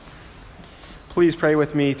Please pray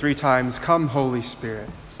with me 3 times. Come, Holy Spirit.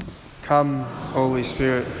 Come, Holy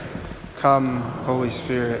Spirit. Come, Holy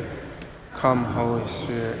Spirit. Come, Holy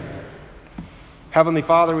Spirit. Heavenly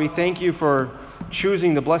Father, we thank you for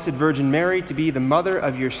choosing the Blessed Virgin Mary to be the mother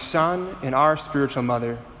of your Son and our spiritual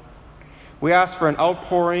mother. We ask for an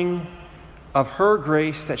outpouring of her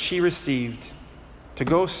grace that she received to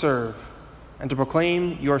go serve and to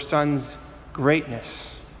proclaim your Son's greatness,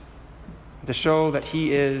 and to show that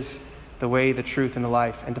he is the way, the truth, and the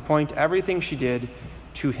life, and to point everything she did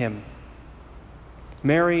to him.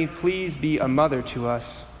 Mary, please be a mother to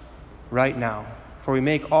us right now, for we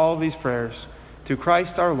make all these prayers through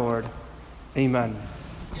Christ our Lord. Amen.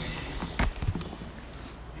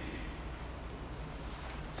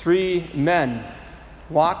 3 men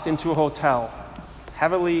walked into a hotel,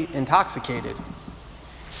 heavily intoxicated.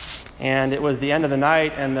 And it was the end of the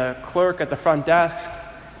night, and the clerk at the front desk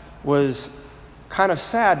was kind of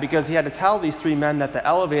sad because he had to tell these 3 men that the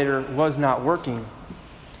elevator was not working.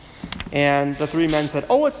 And the 3 men said,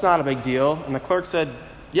 "Oh, it's not a big deal." And the clerk said,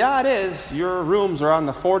 "Yeah, it is. Your rooms are on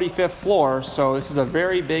the 45th floor, so this is a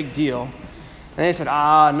very big deal." And they said,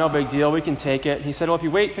 "No big deal. We can take it." He said, "Well, if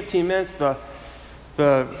you wait 15 minutes,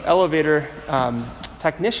 the elevator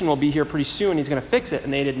technician will be here pretty soon. He's going to fix it."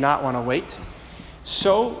 And they did not want to wait.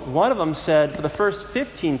 So one of them said, "For the first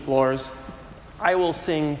 15 floors, I will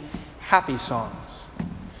sing happy songs."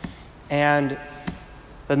 And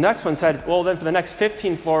the next one said, "Well, then for the next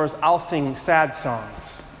 15 floors, I'll sing sad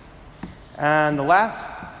songs." And the last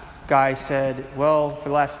guy said, "Well, for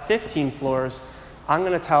the last 15 floors, I'm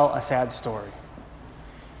going to tell a sad story."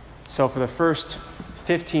 So for the first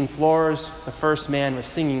 15 floors, the first man was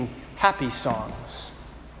singing happy songs.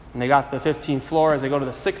 And they got to the 15th floor. As they go to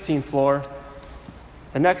the 16th floor,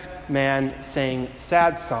 the next man sang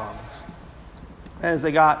sad songs. And as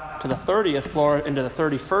they got to the 30th floor, into the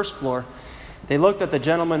 31st floor, they looked at the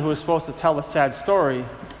gentleman who was supposed to tell the sad story,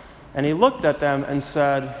 and he looked at them and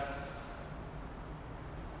said,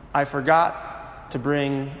 "I forgot to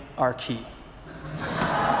bring our key."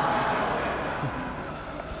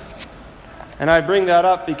 And I bring that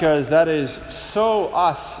up because that is so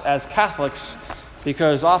us as Catholics,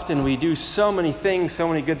 because often we do so many things, so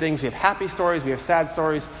many good things. We have happy stories, we have sad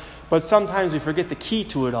stories, but sometimes we forget the key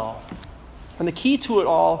to it all. And the key to it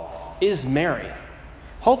all is Mary.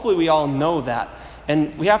 Hopefully we all know that.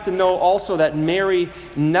 And we have to know also that Mary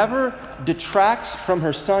never detracts from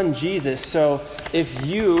her son Jesus. So if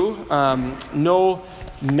you know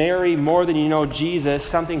Mary more than you know Jesus,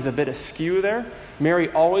 something's a bit askew there.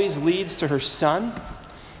 Mary always leads to her son.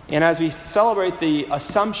 And as we celebrate the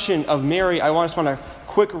Assumption of Mary, I just want to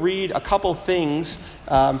quick read a couple things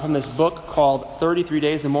from this book called 33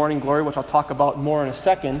 Days of Morning Glory, which I'll talk about more in a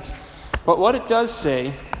second. But what it does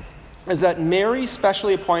say is that Mary's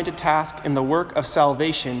specially appointed task in the work of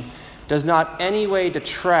salvation does not any way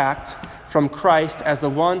detract from Christ as the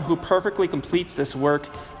one who perfectly completes this work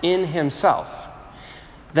in himself.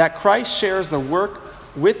 That Christ shares the work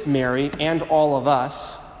with Mary and all of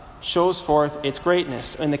us shows forth its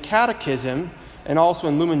greatness. In the Catechism, and also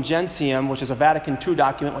in Lumen Gentium, which is a Vatican II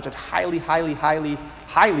document, which I'd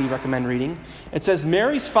highly recommend reading, it says,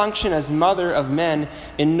 "Mary's function as mother of men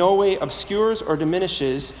in no way obscures or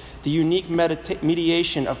diminishes the unique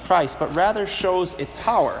mediation of Christ, but rather shows its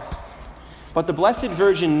power. But the Blessed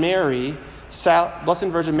Virgin Mary's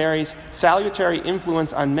salutary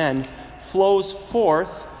influence on men flows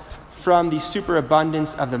forth from the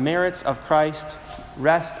superabundance of the merits of Christ,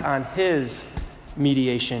 rests on his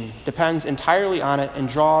mediation, depends entirely on it, and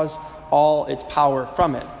draws all its power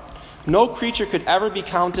from it. No creature could ever be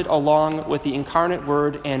counted along with the incarnate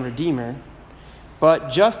Word and Redeemer, but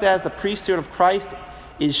just as the priesthood of Christ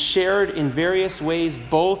is shared in various ways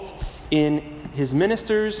both in his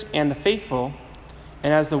ministers and the faithful,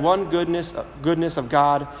 and as the one goodness of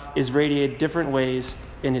God is radiated different ways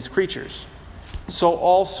in his creatures, so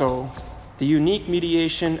also the unique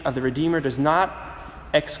mediation of the Redeemer does not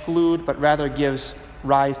exclude, but rather gives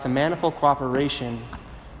rise to manifold cooperation,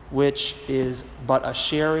 which is but a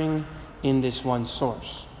sharing in this one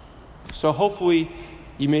source." So hopefully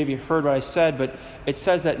you maybe heard what I said, but it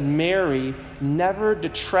says that Mary never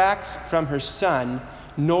detracts from her son,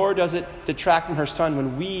 nor does it detract from her son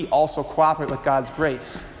when we also cooperate with God's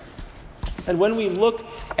grace. And when we look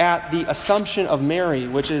at the Assumption of Mary,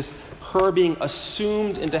 which is her being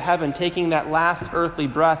assumed into heaven, taking that last earthly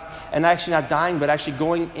breath, and actually not dying, but actually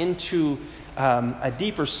going into a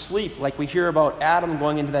deeper sleep, like we hear about Adam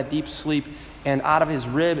going into that deep sleep, and out of his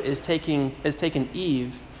rib is taken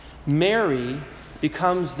Eve. Mary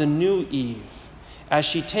becomes the new Eve as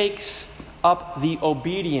she takes up the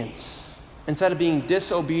obedience instead of being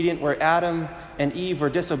disobedient where Adam and Eve were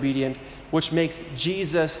disobedient, which makes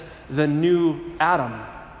Jesus the new Adam.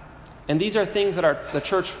 And these are things that the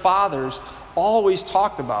church fathers always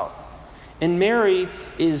talked about. And Mary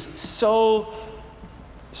is so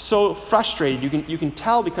frustrated. You can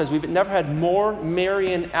tell because we've never had more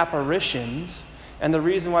Marian apparitions. And the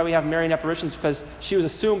reason why we have Marian apparitions is because she was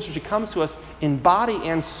assumed, so she comes to us in body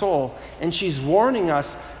and soul. And she's warning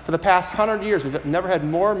us for the past 100 years. We've never had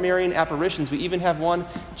more Marian apparitions. We even have one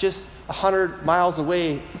just 100 miles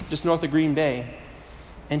away, just north of Green Bay.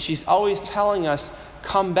 And she's always telling us,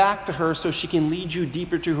 come back to her so she can lead you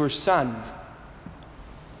deeper to her Son.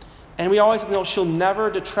 And we always know she'll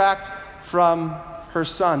never detract from her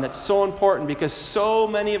Son. That's so important because so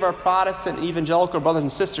many of our Protestant and evangelical brothers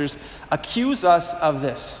and sisters accuse us of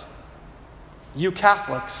this. You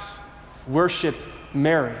Catholics worship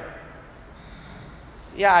Mary.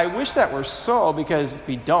 Yeah, I wish that were so because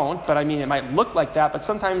we don't, but it might look like that, but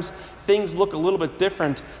sometimes things look a little bit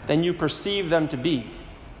different than you perceive them to be.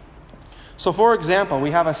 So for example,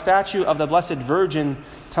 we have a statue of the Blessed Virgin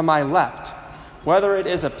to my left. Whether it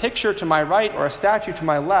is a picture to my right or a statue to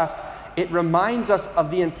my left, it reminds us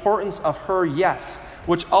of the importance of her yes,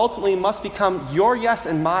 which ultimately must become your yes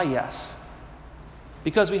and my yes.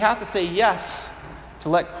 Because we have to say yes to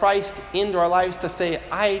let Christ into our lives, to say,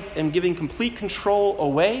 I am giving complete control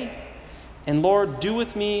away, and Lord, do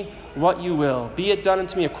with me what you will. Be it done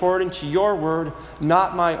unto me according to your word,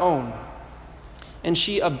 not my own. And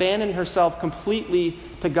she abandoned herself completely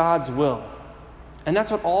to God's will. And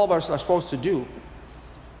that's what all of us are supposed to do.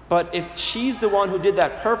 But if she's the one who did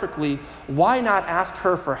that perfectly, why not ask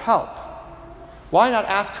her for help? Why not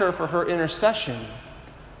ask her for her intercession?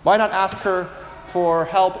 Why not ask her for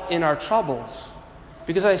help in our troubles?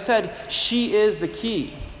 Because as I said, she is the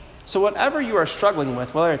key. So whatever you are struggling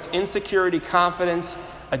with, whether it's insecurity, confidence,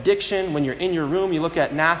 addiction, when you're in your room, you look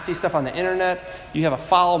at nasty stuff on the internet, you have a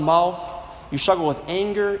foul mouth, you struggle with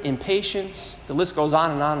anger, impatience, the list goes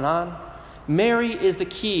on and on and on. Mary is the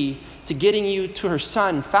key to getting you to her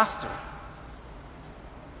Son faster.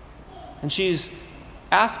 And she's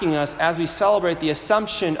asking us, as we celebrate the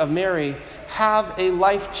Assumption of Mary, have a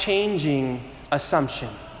life-changing Assumption.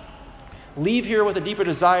 Leave here with a deeper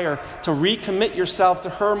desire to recommit yourself to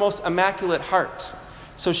her most immaculate heart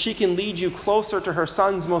so she can lead you closer to her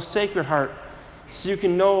Son's most sacred heart so you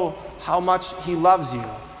can know how much he loves you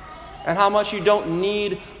and how much you don't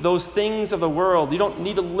need those things of the world. You don't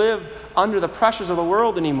need to live under the pressures of the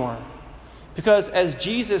world anymore. Because as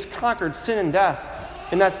Jesus conquered sin and death,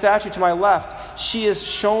 in that statue to my left, she is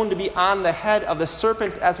shown to be on the head of the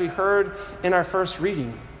serpent, as we heard in our first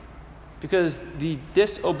reading. Because the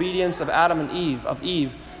disobedience of Adam and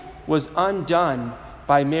Eve, was undone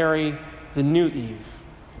by Mary, the new Eve.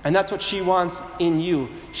 And that's what she wants in you.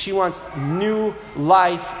 She wants new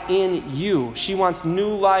life in you. She wants new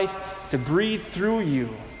life to breathe through you.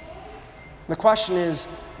 The question is,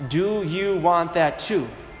 do you want that too?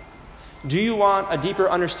 Do you want a deeper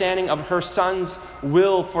understanding of her Son's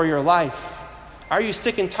will for your life? Are you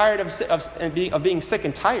sick and tired of being sick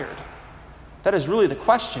and tired? That is really the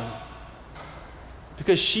question.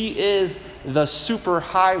 Because she is the super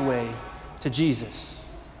highway to Jesus.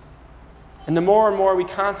 And the more and more we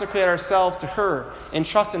consecrate ourselves to her and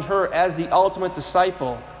trust in her as the ultimate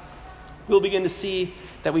disciple, we'll begin to see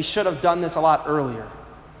that we should have done this a lot earlier.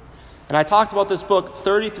 And I talked about this book,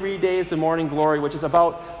 33 Days to Morning Glory, which is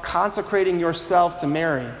about consecrating yourself to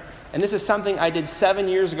Mary. And this is something I did 7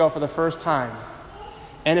 years ago for the first time.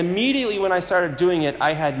 And immediately when I started doing it,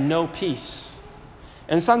 I had no peace.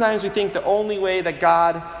 And sometimes we think the only way that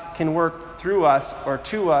God can work through us or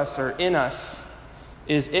to us or in us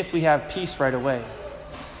is if we have peace right away.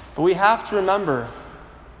 But we have to remember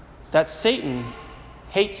that Satan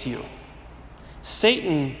hates you.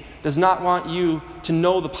 Satan does not want you to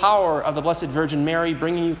know the power of the Blessed Virgin Mary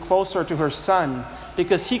bringing you closer to her Son,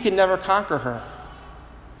 because he can never conquer her.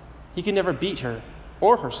 He can never beat her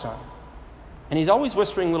or her Son. And he's always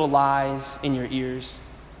whispering little lies in your ears.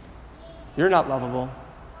 You're not lovable.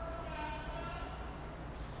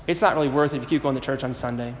 It's not really worth it if you keep going to church on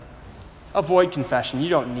Sunday. Avoid confession. You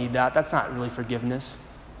don't need that. That's not really forgiveness.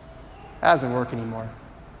 That doesn't work anymore.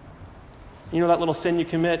 You know that little sin you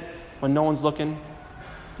commit when no one's looking?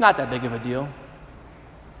 Not that big of a deal.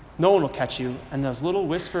 No one will catch you. And those little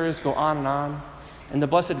whispers go on. And the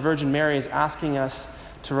Blessed Virgin Mary is asking us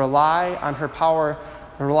to rely on her power,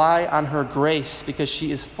 rely on her grace, because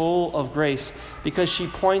she is full of grace. Because she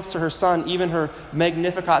points to her Son. Even her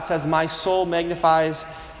Magnificat says, my soul magnifies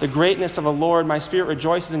the greatness of the Lord. My spirit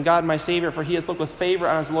rejoices in God, my Savior, for he has looked with favor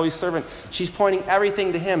on his lowly servant. She's pointing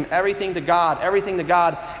everything to him, everything to God, everything to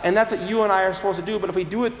God. And that's what you and I are supposed to do. But if we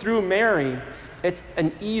do it through Mary, it's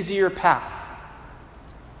an easier path.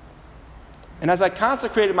 And as I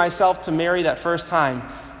consecrated myself to Mary that first time,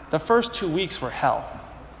 the first 2 weeks were hell.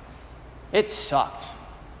 It sucked.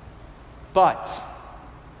 But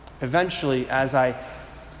eventually, as I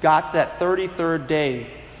got to that 33rd day,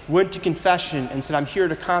 went to confession and said, I'm here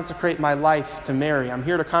to consecrate my life to Mary. I'm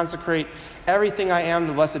here to consecrate everything I am to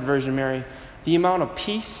the Blessed Virgin Mary. The amount of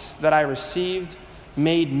peace that I received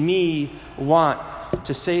made me want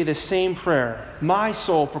to say this same prayer. My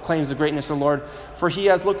soul proclaims the greatness of the Lord, for he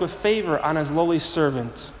has looked with favor on his lowly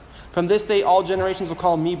servant. From this day all generations will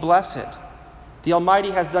call me blessed. The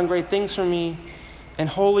Almighty has done great things for me, and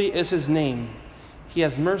holy is his name. He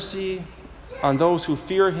has mercy on those who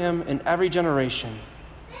fear him in every generation.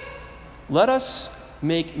 Let us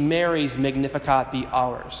make Mary's Magnificat be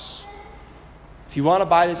ours. If you want to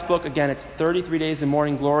buy this book, again, it's 33 Days of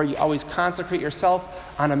Morning Glory. You always consecrate yourself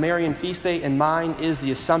on a Marian feast day, and mine is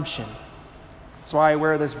the Assumption. That's why I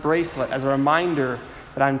wear this bracelet as a reminder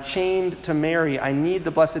that I'm chained to Mary. I need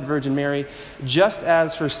the Blessed Virgin Mary, just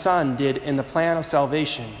as her Son did in the plan of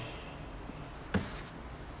salvation.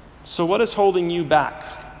 So what is holding you back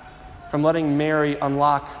from letting Mary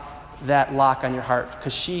unlock that lock on your heart?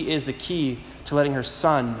 Because she is the key to letting her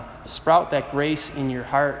Son sprout that grace in your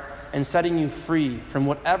heart and setting you free from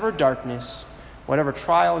whatever darkness, whatever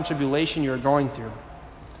trial and tribulation you're going through.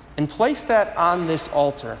 And place that on this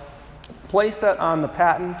altar. Place that on the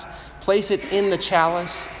patent. Place it in the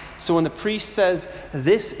chalice. So when the priest says,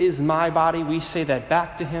 "This is my body," we say that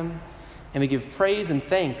back to him. And we give praise and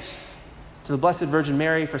thanks to the Blessed Virgin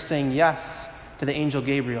Mary for saying yes to the angel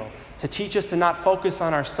Gabriel, to teach us to not focus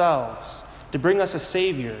on ourselves, to bring us a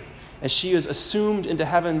Savior, as she is assumed into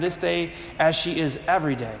heaven this day as she is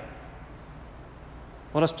every day.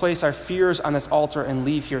 Let us place our fears on this altar and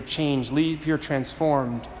leave here changed, leave here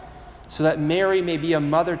transformed, so that Mary may be a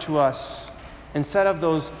mother to us instead of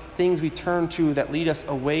those things we turn to that lead us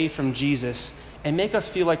away from Jesus and make us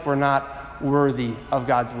feel like we're not worthy of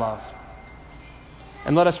God's love.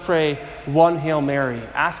 And let us pray one Hail Mary,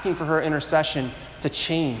 asking for her intercession to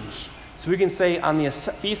change. So we can say on the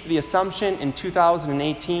Feast of the Assumption in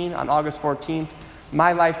 2018, on August 14th,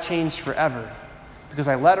 my life changed forever because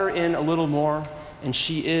I let her in a little more, and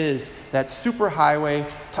she is that superhighway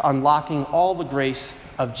to unlocking all the grace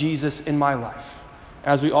of Jesus in my life.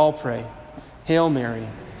 As we all pray, Hail Mary,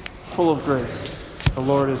 full of grace, the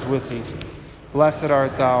Lord is with thee. Blessed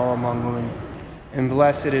art thou among women, and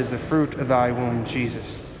blessed is the fruit of thy womb,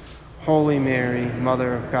 Jesus. Holy Mary,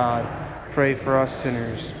 Mother of God, pray for us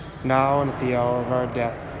sinners, now and at the hour of our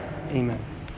death. Amen.